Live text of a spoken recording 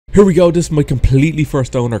Here we go, this is my completely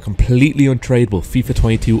first owner, completely untradeable FIFA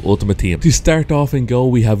 22 Ultimate Team. To start off in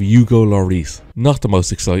goal we have Hugo Lloris. Not the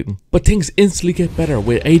most exciting, but things instantly get better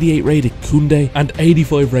with 88 rated Koundé and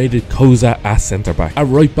 85 rated Koza as centre back. At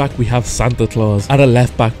right back we have Santa Claus, and at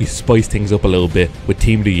left back we spice things up a little bit with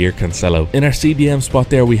Team of the Year Cancelo. In our CDM spot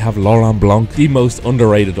there we have Laurent Blanc, the most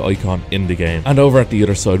underrated icon in the game. And over at the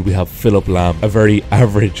other side we have Philipp Lahm, a very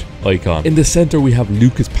average icon. In the centre we have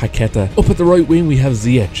Lucas Paqueta. Up at the right wing we have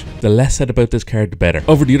Ziyech. The less said about this card the better.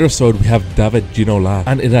 Over the other side we have David Ginola,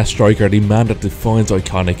 and in that striker the man that defines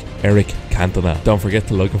iconic, Eric Cantona. Don't forget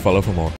to like and follow for more.